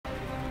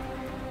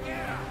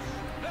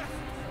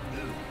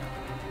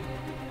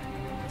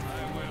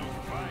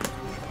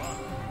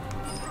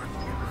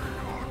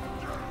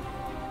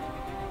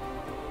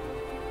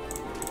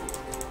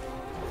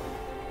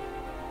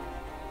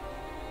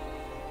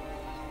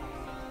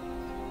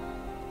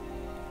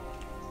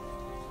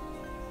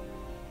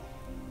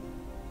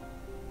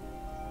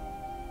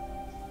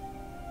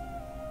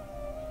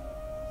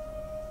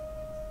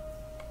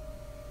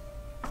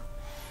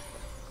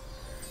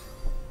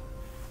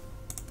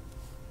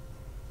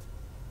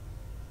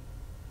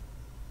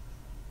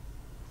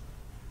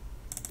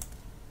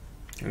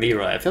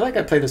Leroy. I feel like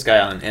I played this guy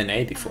on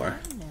NA before.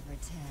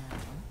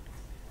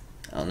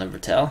 I'll never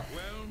tell.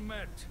 Well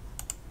met.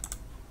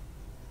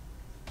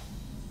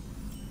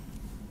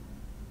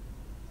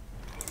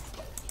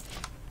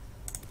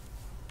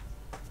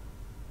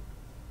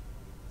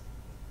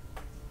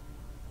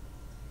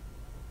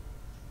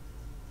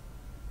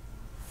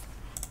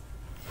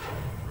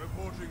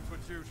 Reporting for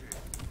duty.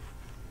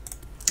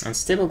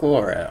 Unstable Ghoul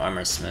or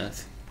Armor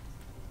Smith?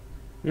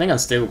 I think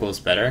Unstable Ghoul is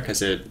better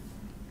because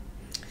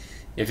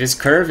if his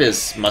curve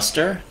is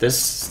Muster,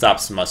 this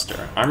stops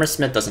Muster. Armor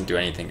Smith doesn't do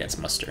anything against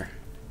Muster.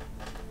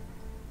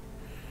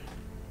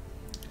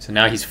 So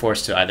now he's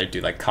forced to either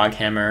do like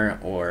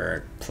Coghammer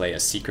or play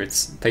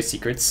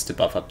secrets to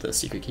buff up the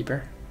Secret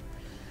Keeper,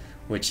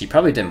 which he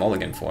probably did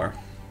mulligan for.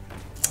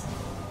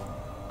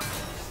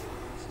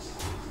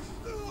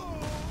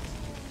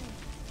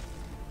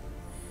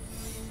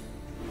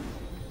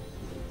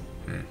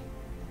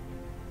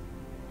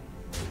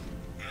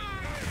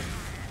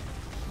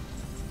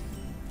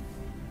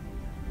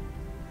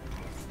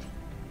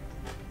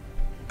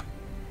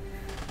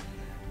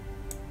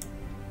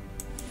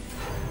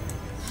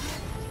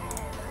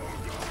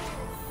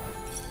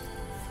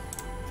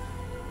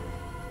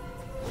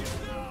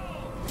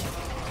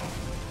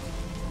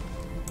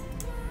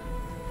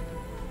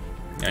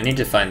 I need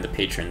to find the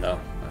Patron though.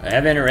 I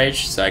have Inner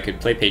Rage, so I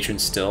could play Patron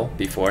still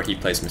before he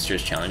plays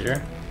Mysterious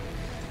Challenger.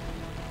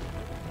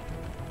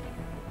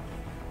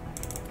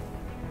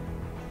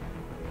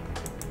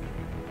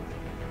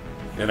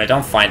 If I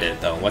don't find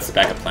it though, what's the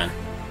backup plan?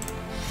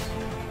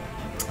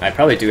 I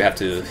probably do have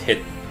to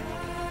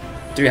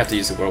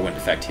use the Whirlwind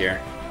effect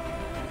here.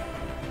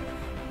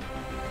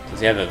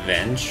 Does he have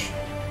Avenge?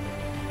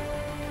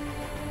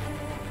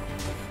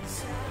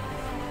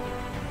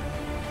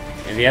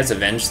 If he has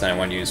Avenge, then I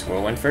want to use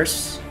Whirlwind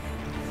first.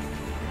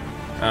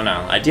 I don't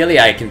know. Ideally,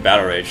 I can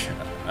Battle Rage.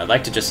 I'd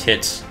like to just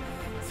hit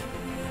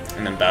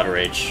and then Battle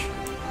Rage.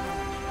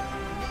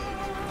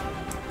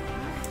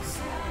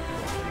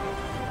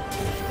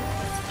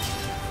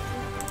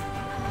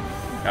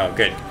 Oh,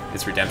 good.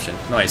 It's Redemption.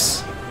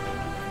 Nice.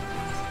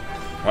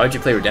 Why would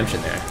you play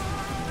Redemption there?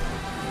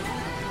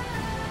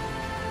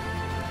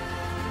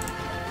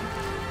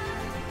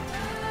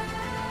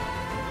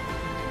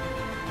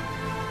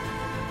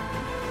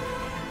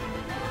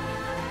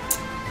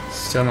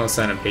 Still no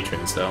sign of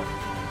patrons, though.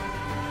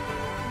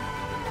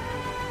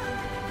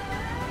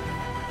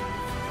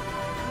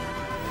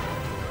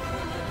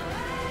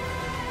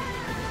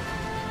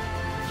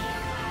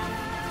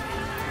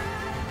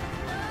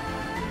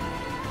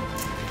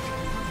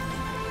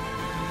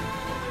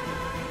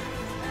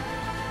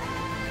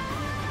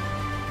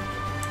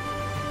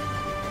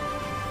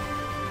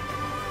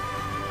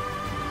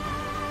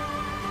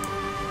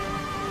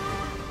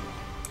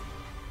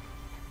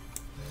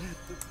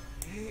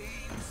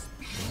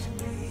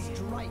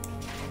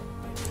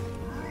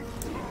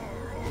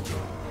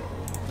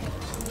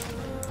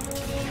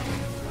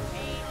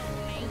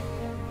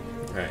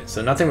 Alright,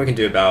 so nothing we can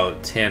do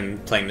about him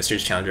playing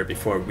Mysterious Challenger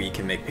before we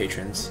can make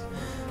patrons.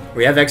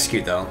 We have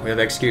Execute though. We have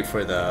Execute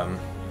for the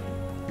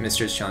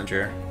Mysterious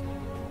Challenger.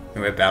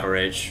 And we have Battle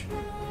Rage.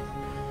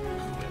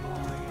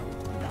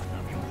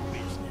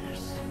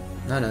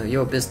 None of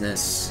your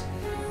business.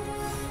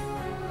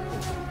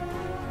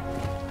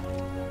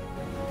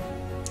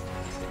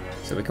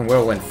 So we can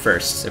Whirlwind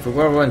first. If we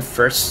Whirlwind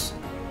first,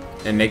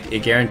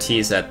 it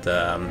guarantees that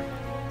the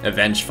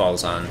Avenge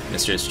falls on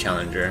Mysterious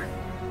Challenger.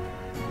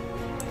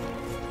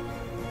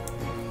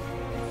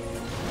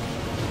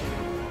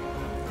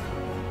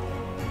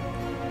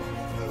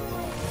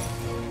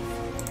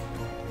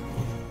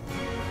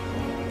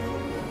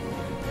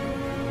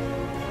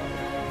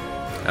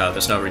 Oh,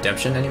 there's no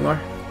Redemption anymore?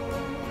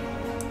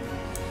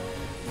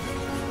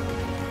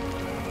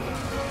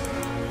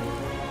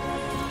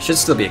 Should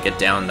still be a get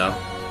down though.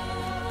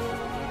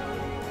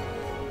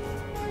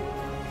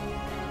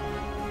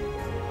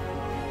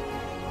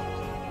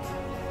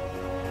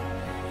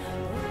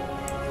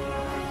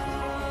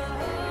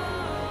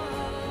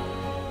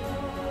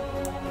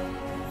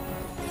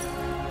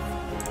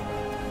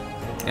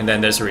 And then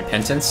there's a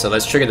Repentance, so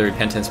let's trigger the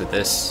Repentance with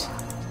this.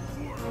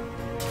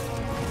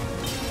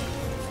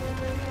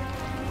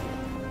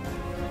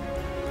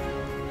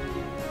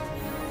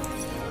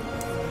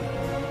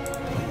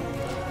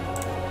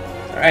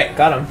 Alright,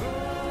 got him.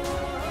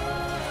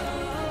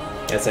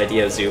 That's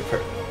idea of Zoo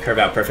curve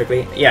out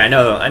perfectly. Yeah, I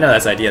know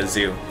that's idea of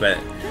Zoo, but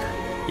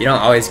you don't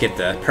always get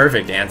the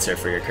perfect answer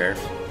for your curve.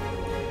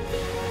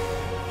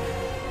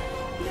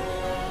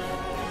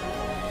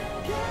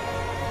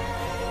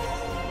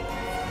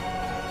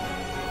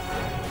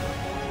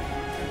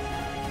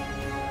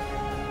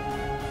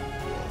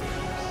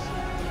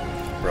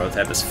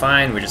 Prototype is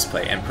fine, we just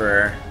play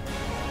Emperor.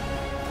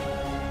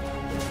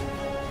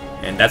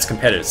 And that's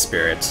Competitive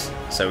Spirit.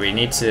 So we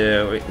need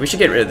to... we should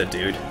get rid of the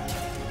dude.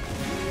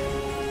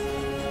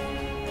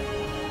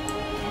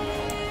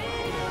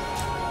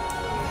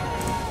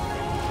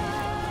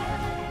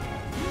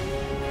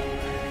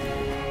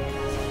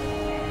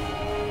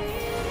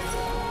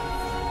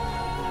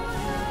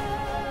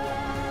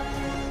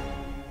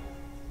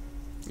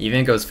 Even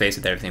if it goes face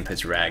with everything,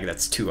 puts Rag,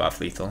 that's 2 off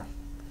lethal.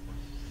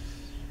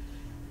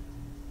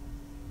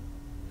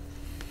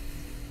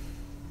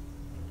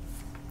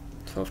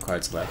 Twelve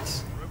cards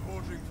left.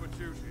 Reporting for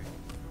duty.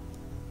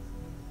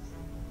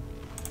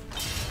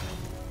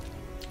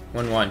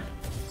 1-1.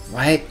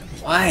 Why?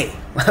 Why?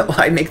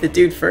 Why make the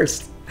dude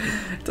first?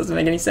 It doesn't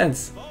make any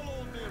sense.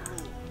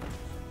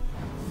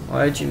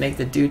 Why would you make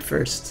the dude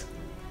first?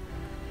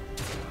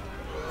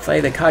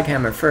 Play the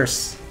Coghammer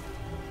first.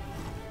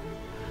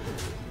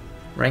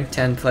 Rank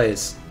 10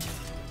 plays.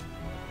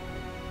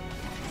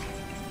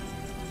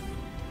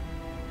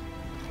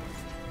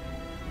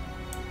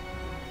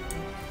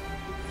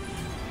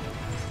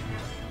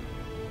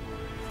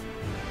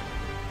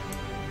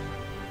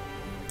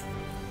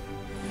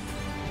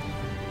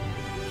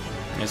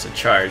 There's a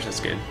charge, that's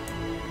good.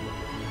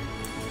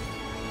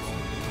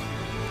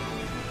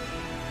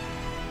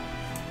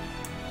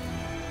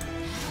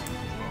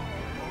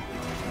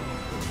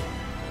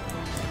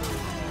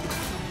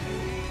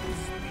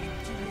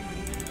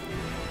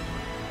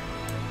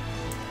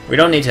 We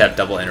don't need to have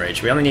double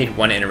enrage. We only need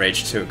 1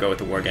 enrage to go with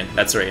the Worgen.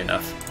 That's already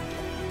enough.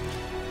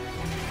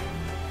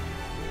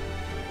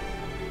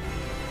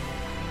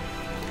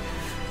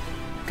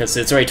 Because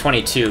it's already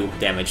 22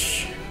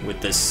 damage with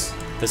this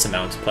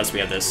amount, plus we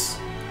have this.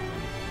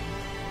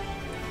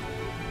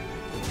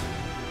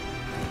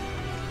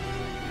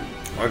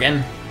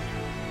 Worgen.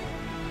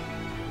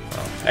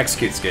 Well,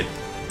 execute's good.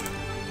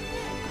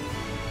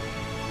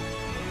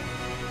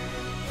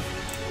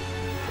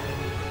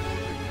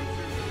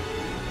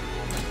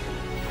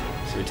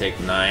 So we take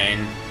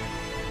 9.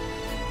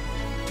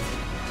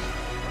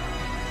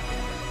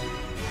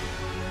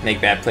 Make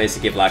bad plays to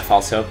give Black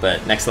false hope,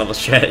 but next level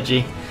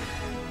strategy.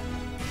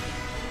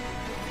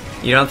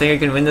 You don't think I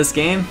can win this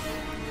game?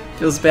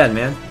 Feels bad,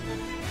 man.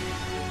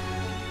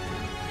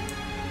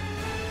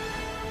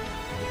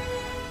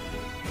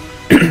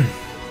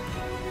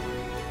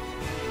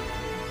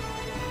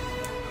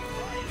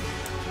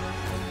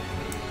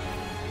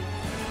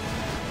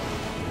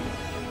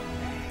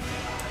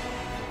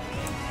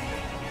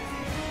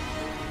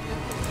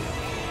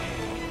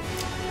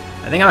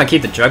 I think I'm gonna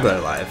keep the Juggler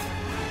alive.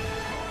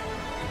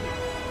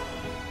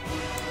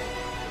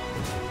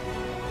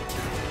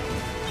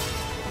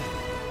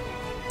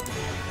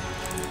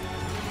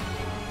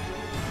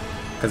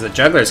 Because the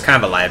Juggler is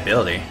kind of a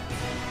liability.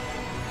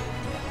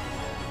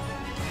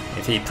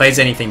 If he plays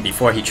anything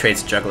before he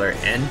trades Juggler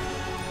in,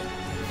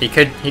 he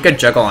could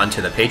juggle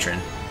onto the Patron.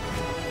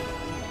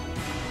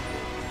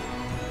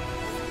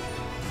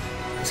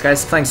 This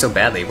guy's playing so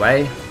badly.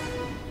 Why?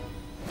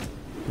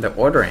 The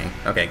ordering.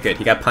 Okay, good.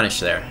 He got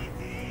punished there.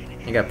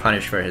 He got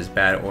punished for his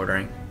bad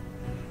ordering.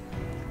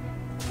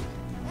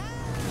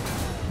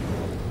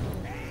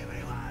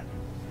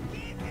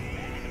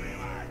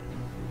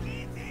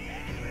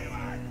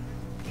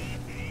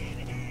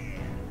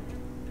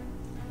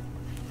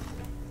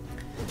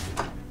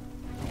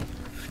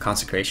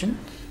 Consecration?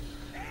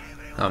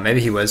 Oh, maybe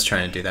he was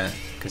trying to do that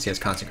because he has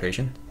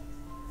Consecration.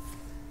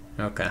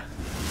 Okay.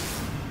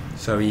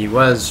 So he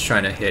was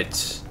trying to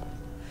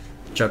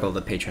juggle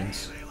the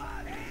patrons.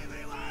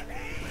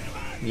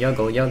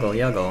 Yuggle, yuggle,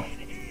 yuggle.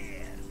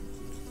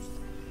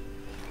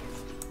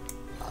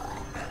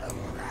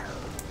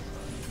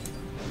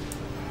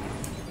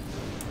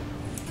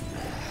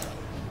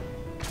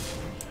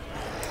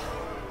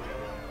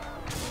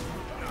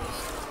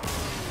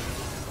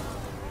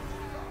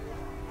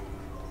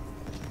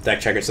 Deck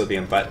checker still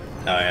being butt.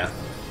 Oh yeah.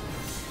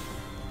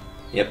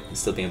 Yep, it's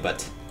still being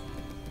butt.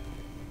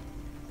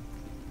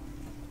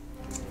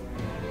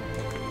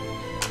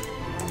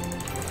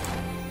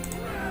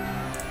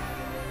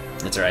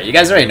 It's alright. You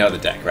guys already know the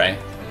deck, right?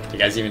 Do you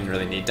guys even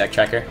really need deck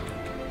tracker?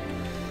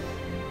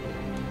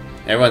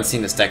 Everyone's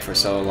seen this deck for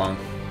so long.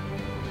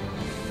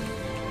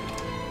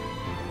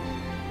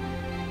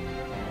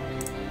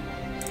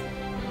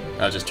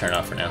 I'll just turn it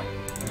off for now.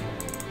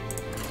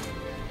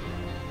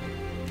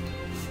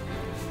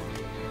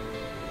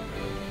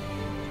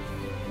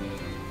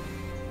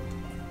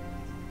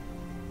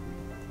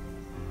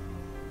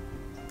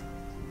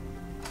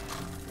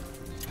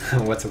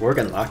 What's a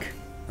Worgen lock?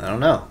 I don't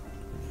know.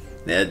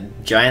 The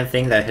giant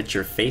thing that hits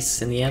your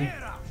face in the end?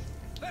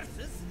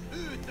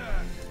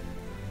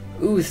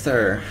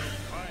 Uther.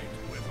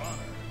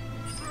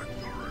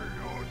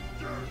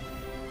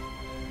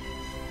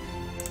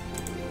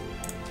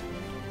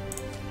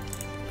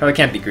 Probably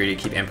can't be greedy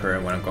to keep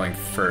Emperor when I'm going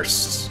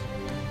first.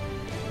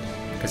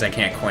 Because I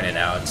can't coin it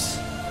out.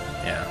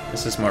 Yeah,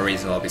 this is more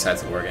reasonable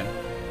besides the Worgen.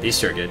 These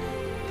two are good.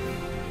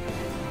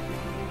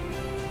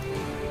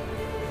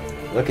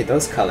 Look at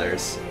those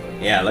colors.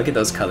 Yeah, look at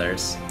those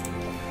colors.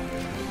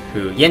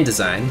 Who Yin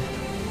designed.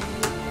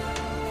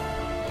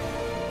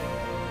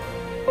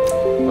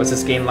 What's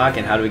this game lock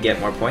and how do we get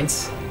more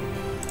points?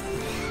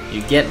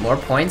 You get more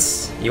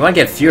points? You want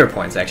to get fewer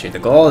points actually. The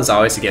goal is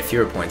always to get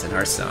fewer points in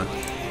Hearthstone.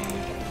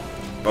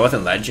 Both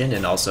in Legend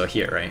and also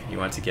here, right? You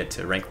want to get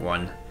to rank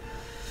 1.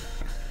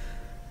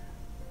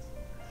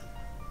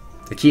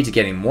 The key to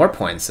getting more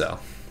points though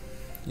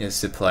is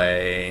to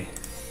play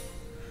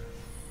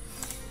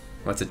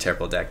What's a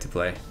terrible deck to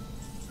play?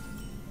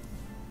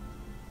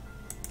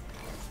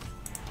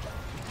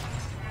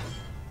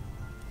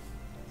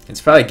 It's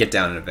probably Get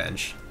Down and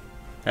Avenge.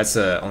 That's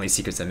the only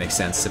secrets that make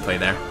sense to play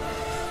there.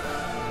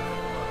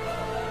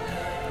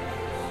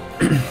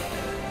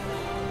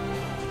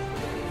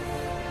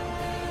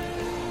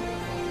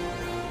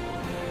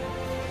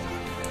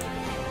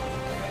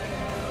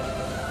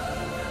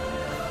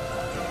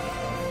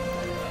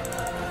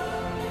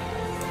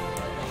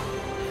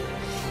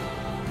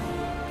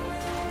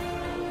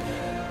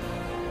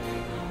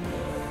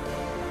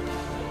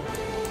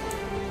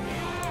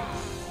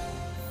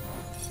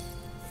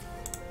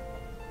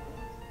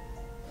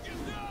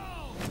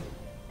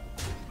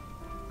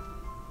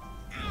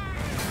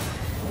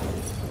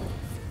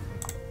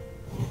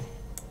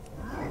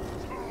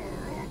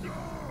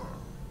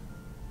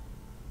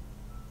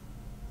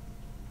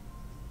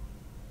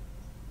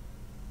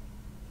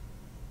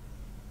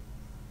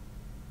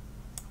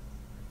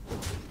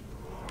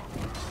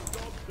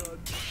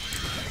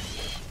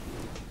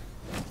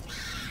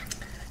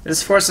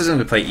 This forces him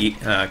to play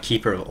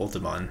Keeper of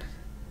Ultimon.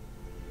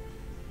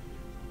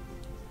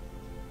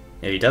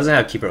 Yeah, he doesn't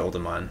have Keeper of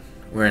Ultimon.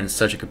 We're in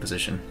such a good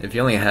position. If he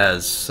only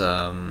has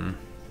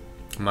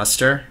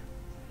Muster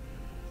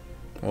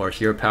or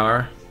Hero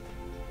Power,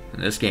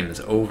 then this game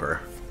is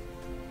over.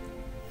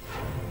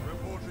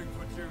 Reporting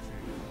for duty.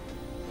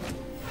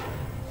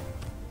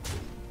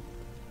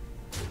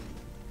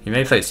 He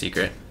may play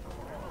Secret.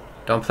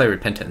 Don't play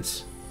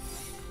Repentance.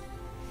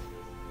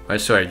 Oh,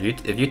 sorry,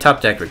 if you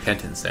top deck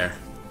Repentance there.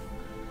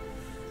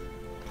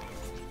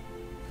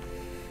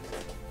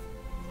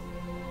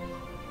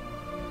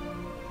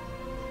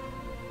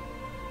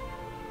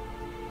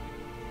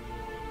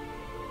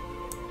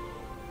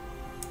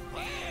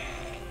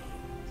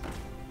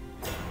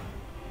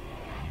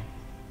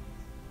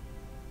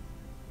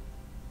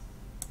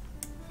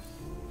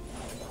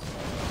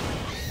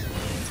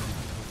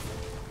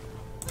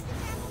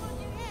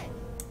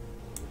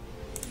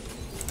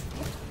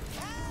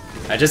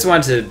 I just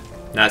wanted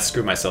to not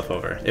screw myself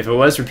over. If it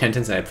was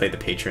Repentance and I played the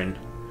Patron,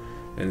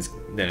 then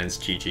it's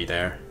GG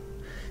there.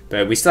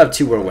 But we still have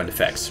 2 Whirlwind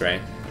effects,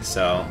 right?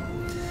 So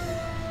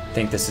I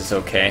think this is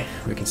okay.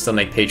 We can still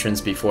make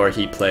Patrons before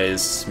he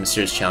plays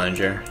Mysterious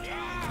Challenger.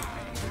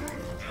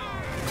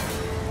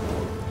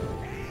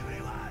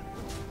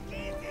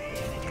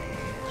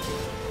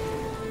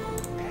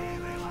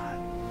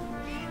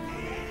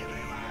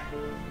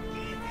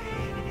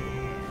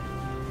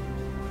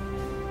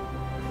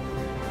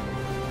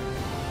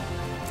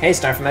 Hey,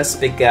 Starfmus,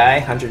 big guy,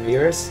 100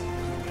 viewers.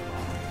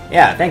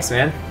 Yeah, thanks,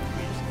 man.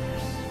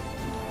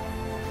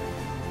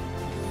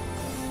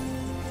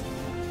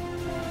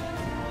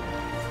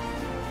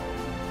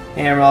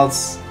 Hey,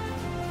 Emeralds.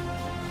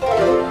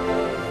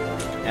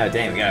 Oh,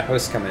 dang, we got a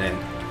host coming in.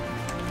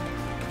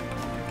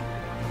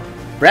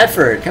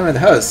 Bradford, coming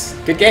with the host.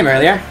 Good game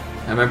earlier.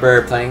 I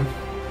remember playing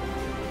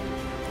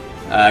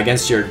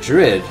against your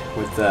Druid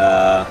with,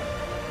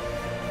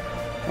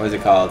 what is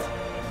it called?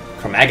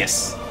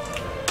 Chromagus.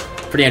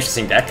 Pretty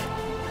interesting deck.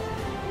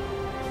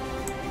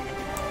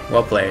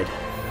 Well played.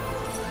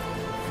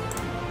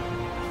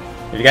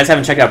 If you guys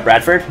haven't checked out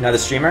Bradford, another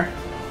streamer,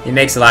 he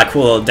makes a lot of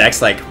cool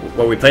decks like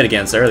what we played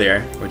against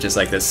earlier, which is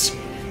like this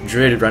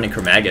Druid running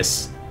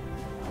Chromagus.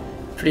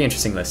 Pretty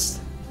interesting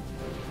list.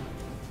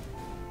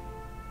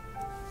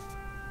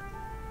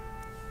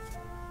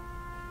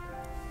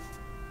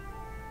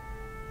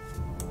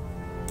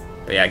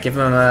 But yeah, give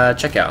him a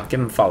check out,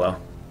 give him a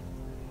follow.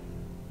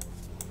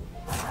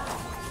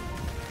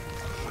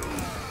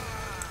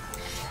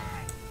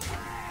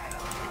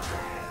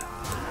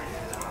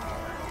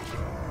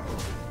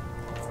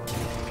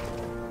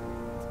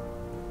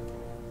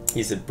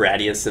 He's the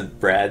brattiest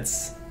of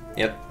brads.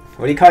 Yep.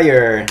 What do you call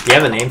your... Do you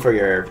have a name for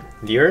your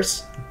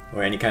viewers?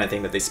 Or any kind of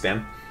thing that they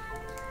spam?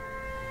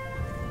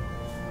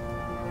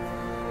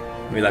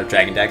 We love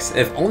dragon decks.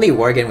 If only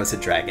Worgen was a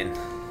dragon.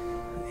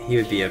 He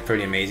would be a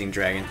pretty amazing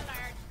dragon.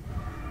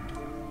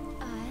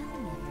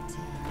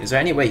 Is there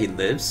any way he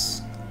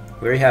lives?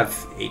 We already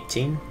have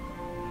 18.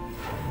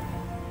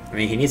 I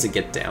mean, he needs to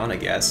get down, I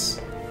guess.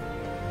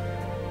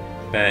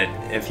 But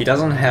if he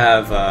doesn't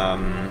have...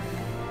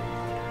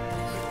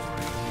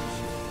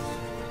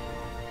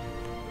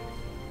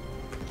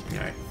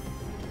 Alright.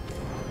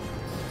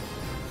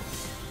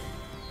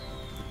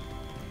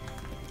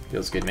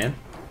 Feels good, man.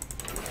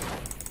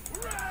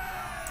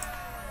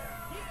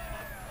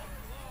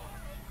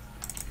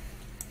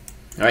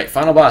 Alright,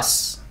 final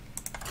boss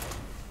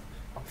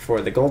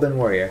for the Golden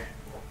Warrior.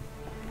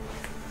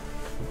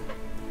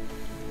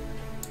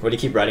 What do you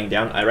keep writing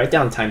down? I write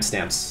down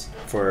timestamps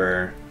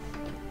for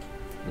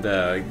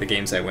the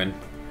games I win.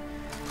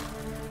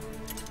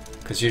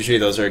 Because usually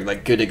those are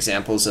like good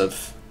examples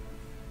of...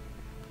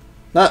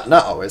 Not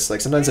always, like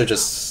sometimes they're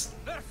just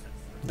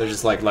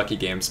like lucky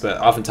games, but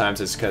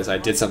oftentimes it's because I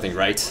did something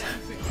right.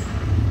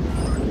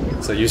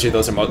 So usually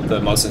those are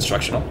the most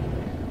instructional.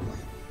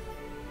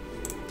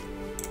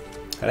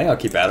 I think I'll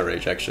keep Battle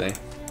Rage actually.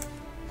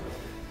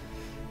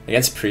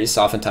 Against Priest,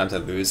 oftentimes I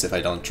lose if I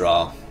don't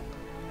draw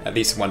at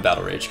least one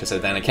Battle Rage, because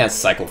then I can't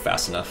cycle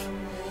fast enough.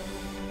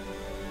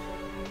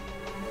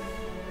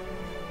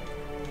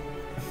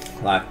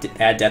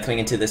 Add Deathwing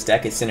into this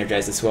deck, it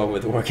synergizes well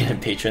with Worgen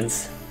and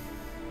Patrons.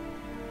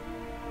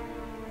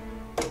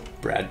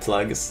 Brad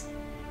plugs.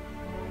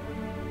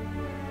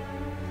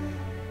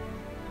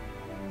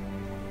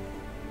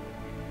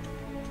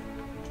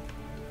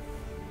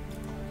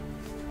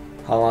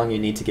 How long you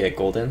need to get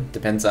golden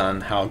depends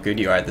on how good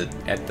you are at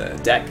the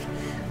deck.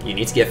 You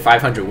need to get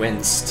 500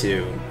 wins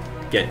to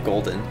get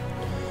golden.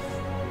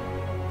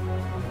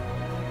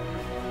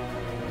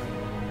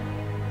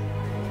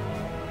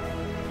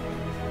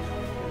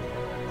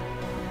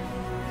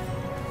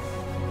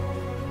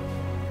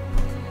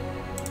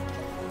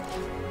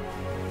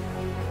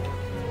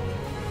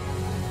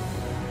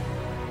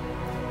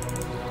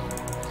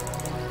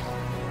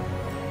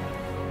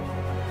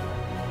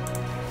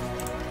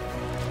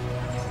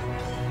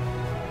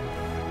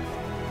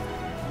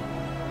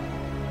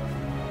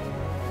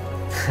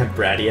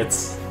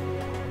 Bradiots.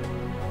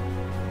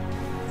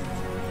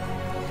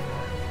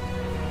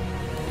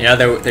 You know,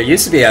 there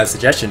used to be a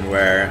suggestion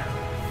where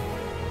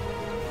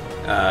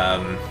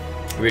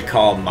we'd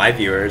call my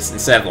viewers,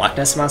 instead of Loch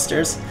Ness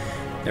monsters,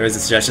 there was a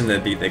suggestion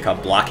that they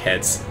called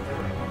blockheads.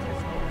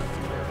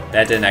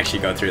 That didn't actually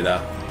go through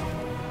though.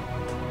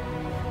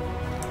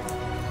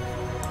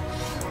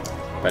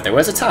 But there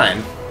was a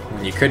time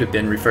when you could have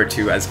been referred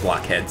to as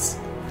blockheads.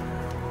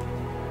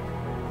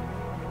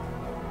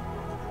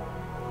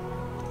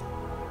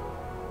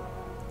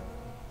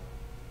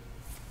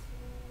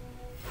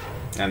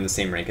 I'm the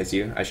same rank as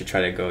you. I should try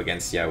to go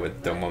against, yeah,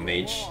 with Domo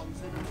Mage.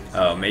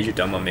 Oh, Major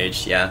Domo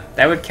Mage, yeah.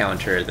 That would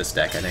counter this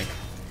deck, I think.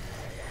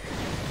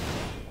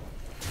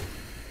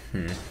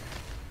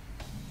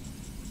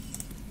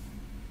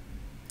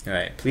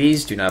 Alright,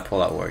 please do not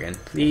pull out Worgen.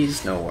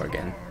 Please, no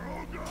Worgen.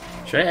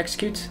 Should I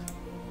execute?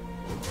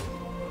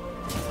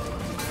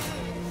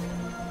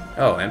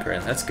 Oh, Emperor,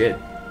 that's good.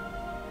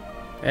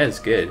 That is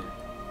good.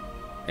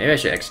 Maybe I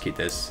should execute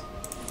this,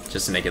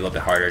 just to make it a little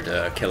bit harder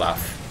to kill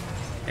off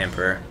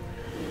Emperor.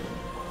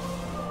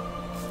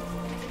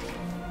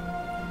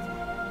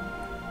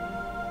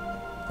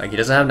 Like, he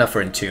doesn't have enough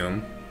for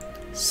Entomb.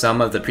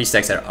 Some of the priest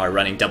decks that are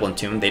running double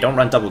Entomb, they don't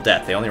run double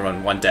death, they only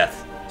run one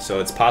death. So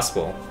it's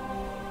possible.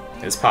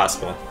 It's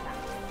possible.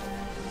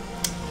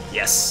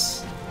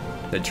 Yes!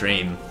 The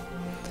dream.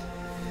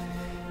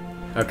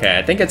 Okay,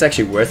 I think it's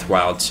actually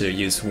worthwhile to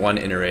use one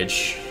Inner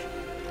Rage.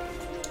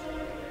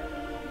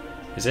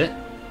 Is it?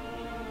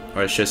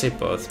 Or should I say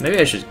both? Maybe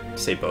I should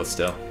say both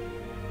still.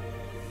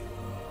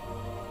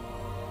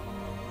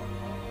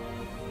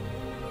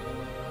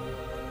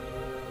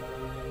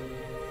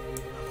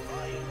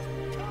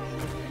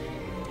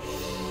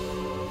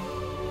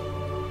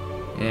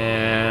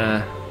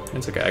 Yeah,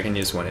 it's okay. I can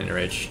use one Inner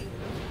Rage.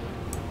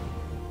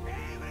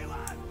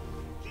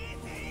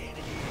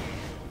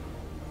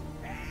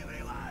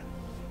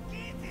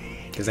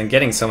 Because I'm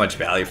getting so much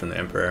value from the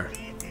Emperor.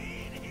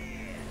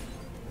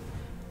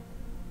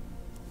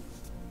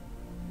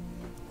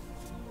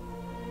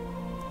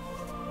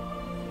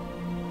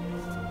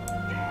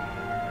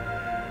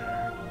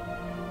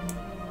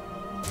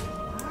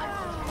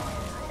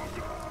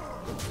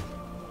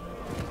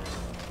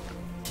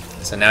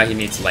 So now he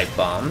needs Light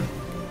Bomb.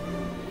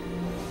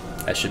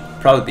 That should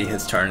probably be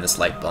his turn, this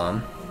Light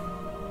Bomb.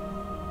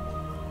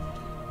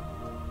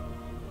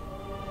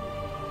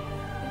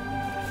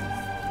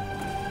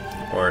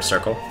 Or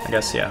Circle, I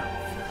guess, yeah.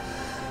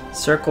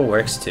 Circle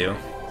works too.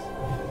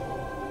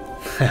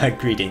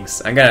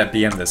 Greetings. I'm gonna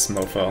BM this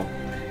mofo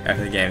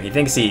after the game. He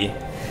thinks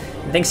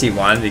he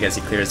won because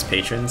he clears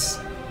patrons.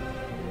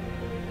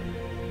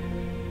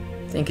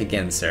 Think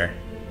again, sir.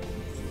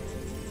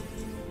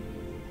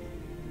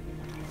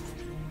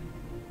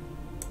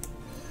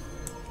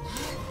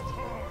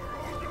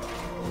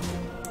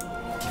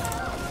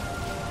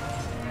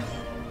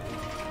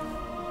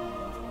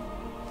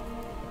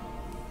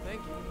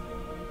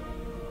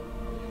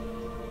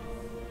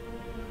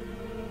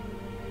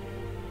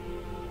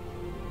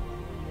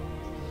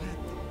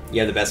 You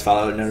have the best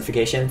follow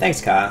notification.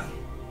 Thanks, Ka.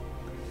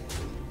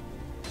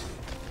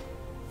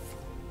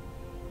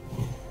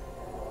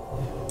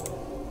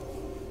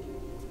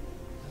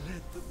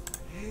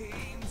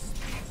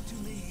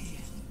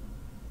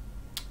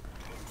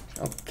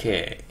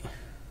 Okay.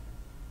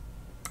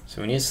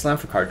 So we need to slam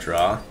for card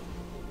draw.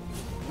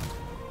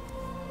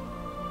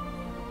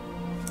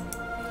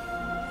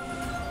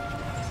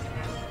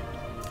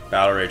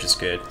 Battle Rage is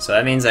good. So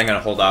that means I'm going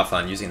to hold off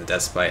on using the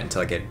Death Spite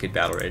until I get good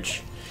Battle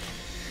Rage.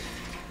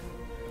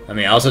 I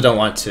mean, I also don't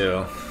want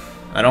to...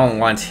 I don't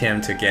want him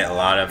to get a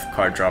lot of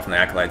card draw from the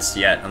Acolytes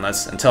yet,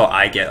 until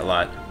I get a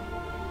lot.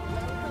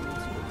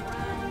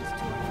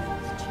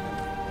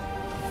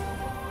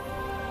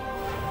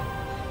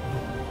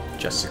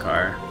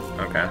 Justicar.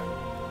 Okay.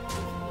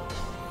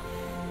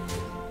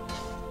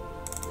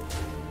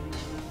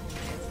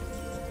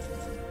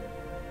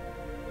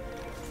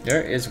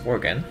 There is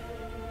Worgen.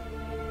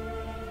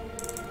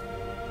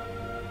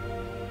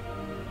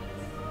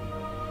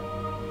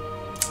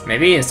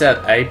 Maybe instead,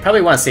 I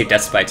probably want to save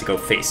Death Spite to go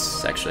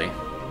face, actually.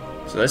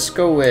 So let's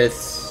go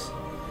with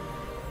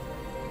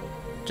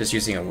just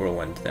using a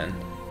Whirlwind then.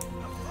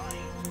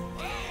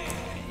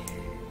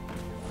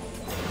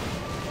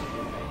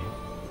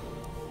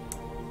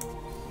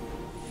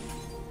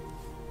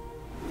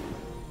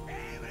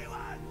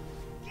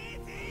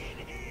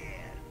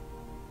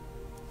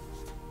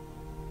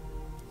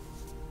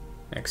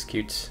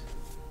 Execute.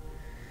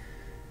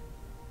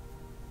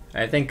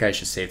 I think I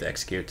should save the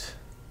execute.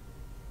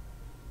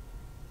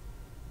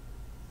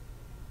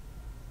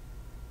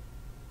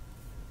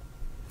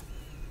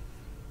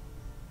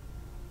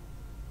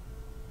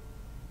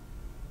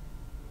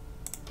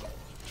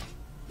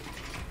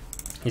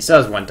 He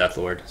still has one Death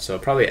Lord, so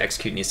probably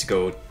execute needs to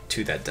go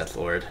to that Death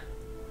Lord.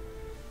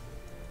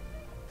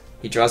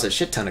 He draws a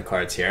shit ton of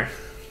cards here.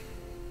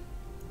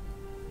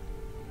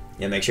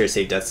 Yeah, make sure to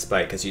save Death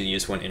Spite because you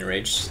use one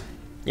Enrage.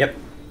 Yep.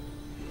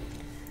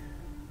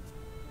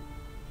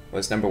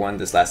 Was #1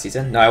 this last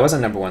season? No, I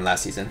wasn't #1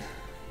 last season.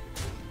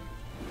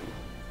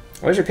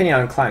 What is your opinion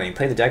on climbing?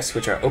 Play the decks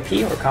which are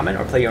OP or common,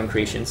 or play your own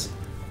creations?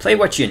 Play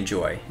what you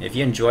enjoy. If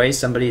you enjoy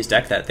somebody's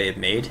deck that they've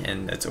made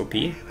and that's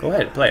OP, go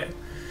ahead, play it.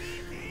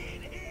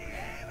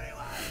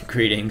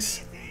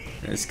 Greetings.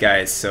 This guy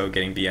is so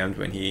getting BM'd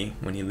when he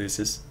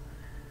loses.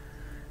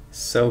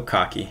 So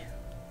cocky.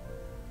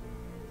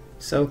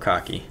 So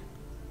cocky.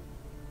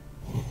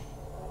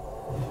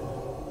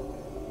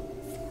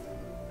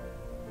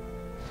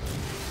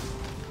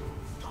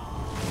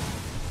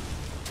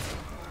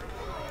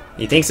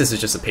 He thinks this is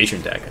just a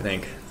patron deck, I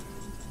think.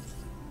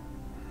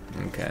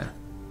 Okay.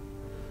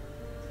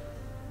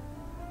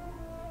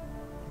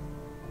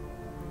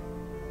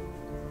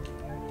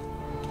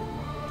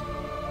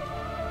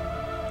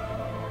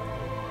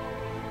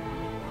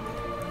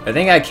 I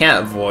think I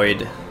can't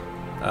avoid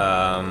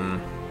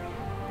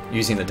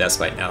using the Death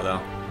Spite now,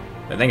 though.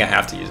 I think I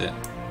have to use it.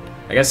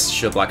 I guess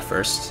Shield Block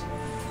first.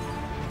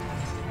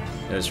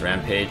 There's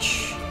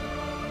Rampage.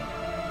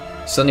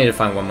 Still need to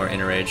find one more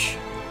Enrage.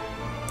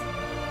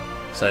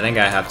 So I think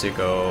I have to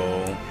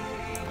go...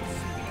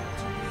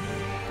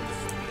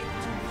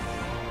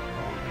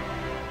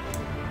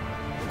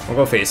 We'll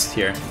go face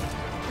here.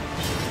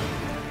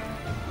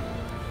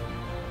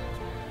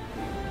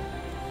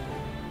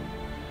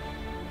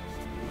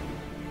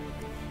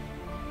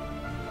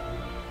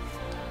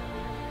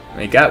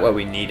 We got what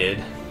we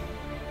needed.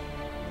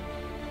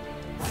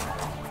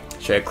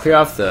 Should I clear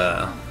off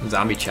the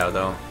Zombie Chow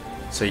though,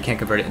 so you can't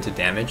convert it into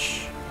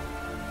damage?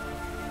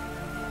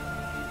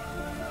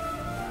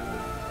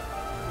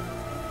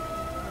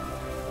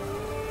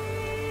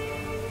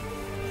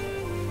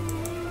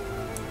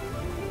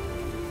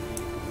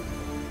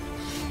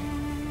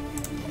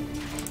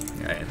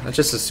 Alright, let's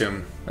just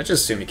assume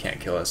he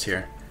can't kill us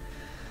here.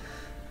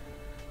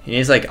 He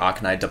needs like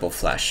Akanai double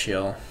flash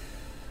heal.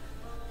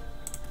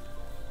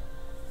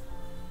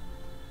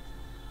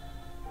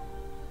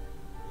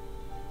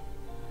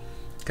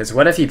 Because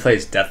what if he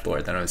plays Death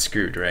Lord, then I'm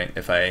screwed, right?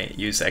 If I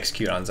use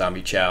Execute on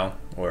Zombie Chow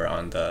or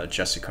on the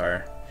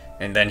Justicar,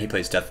 and then he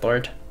plays Death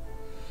Lord.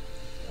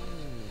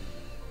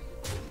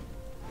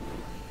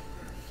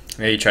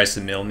 Maybe he tries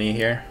to mill me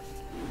here.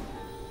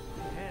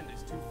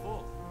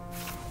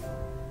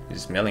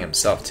 He's milling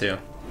himself too.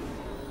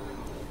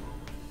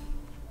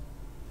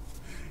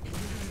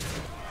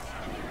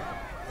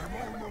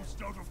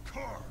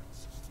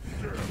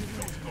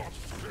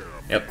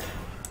 Yep.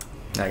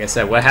 Like I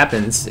said, what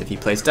happens if he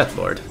plays Death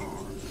Lord?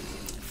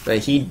 But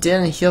he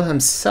didn't heal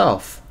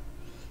himself.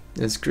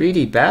 This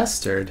greedy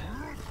bastard.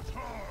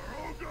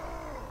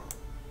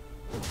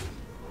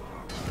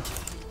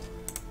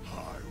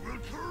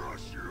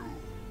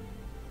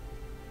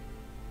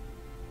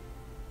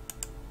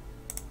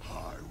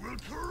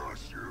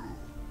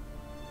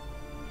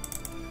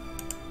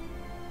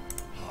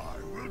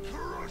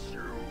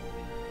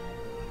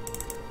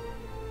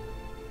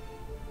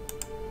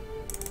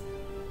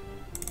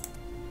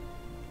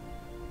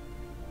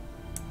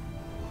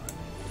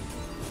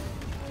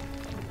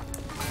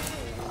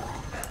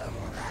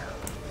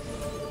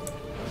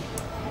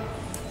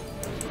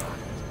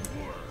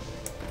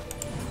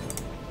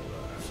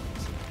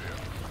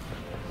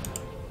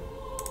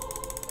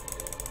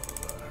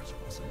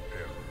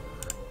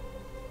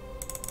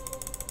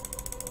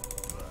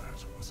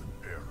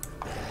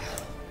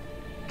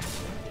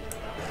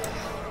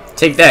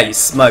 Take that, you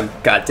smug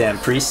goddamn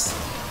priest.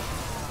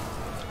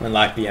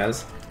 Unlock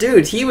BMs.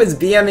 Dude, he was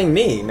BMing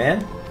me,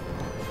 man.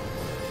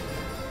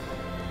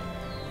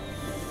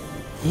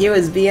 He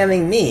was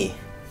BMing me.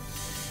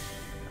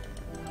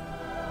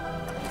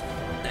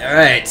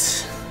 Alright.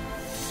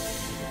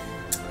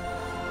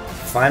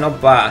 Final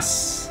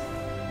boss.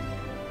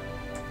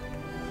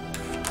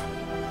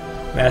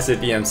 Massive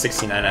BM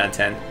 69 out of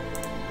 10.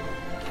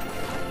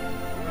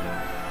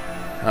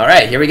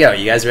 Alright, here we go.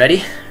 You guys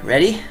ready?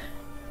 Ready?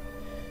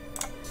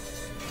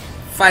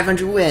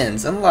 500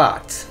 wins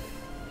unlocked.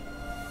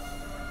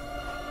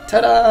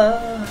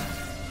 Ta-da!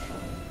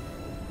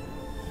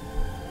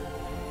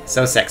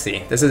 So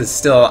sexy. This is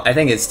still, I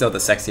think it's still the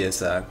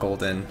sexiest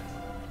golden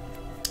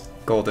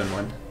golden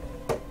one.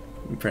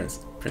 Print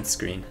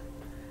screen.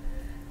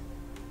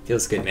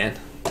 Feels good, man.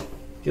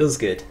 Feels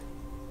good.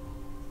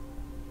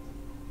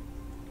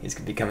 He's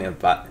becoming a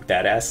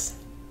badass.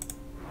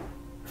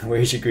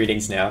 Where's your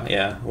greetings now?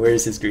 Yeah,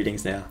 where's his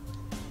greetings now?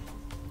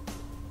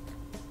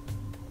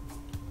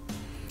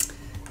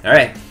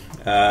 Alright,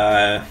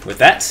 with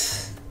that,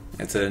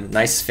 that's a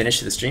nice finish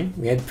to the stream.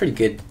 We had a pretty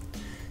good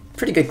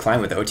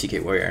climb with the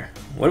OTK Warrior.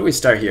 What do we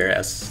start here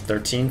as?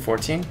 13,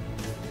 14?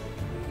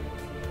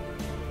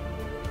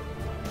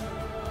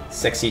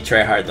 Sexy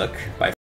try hard look by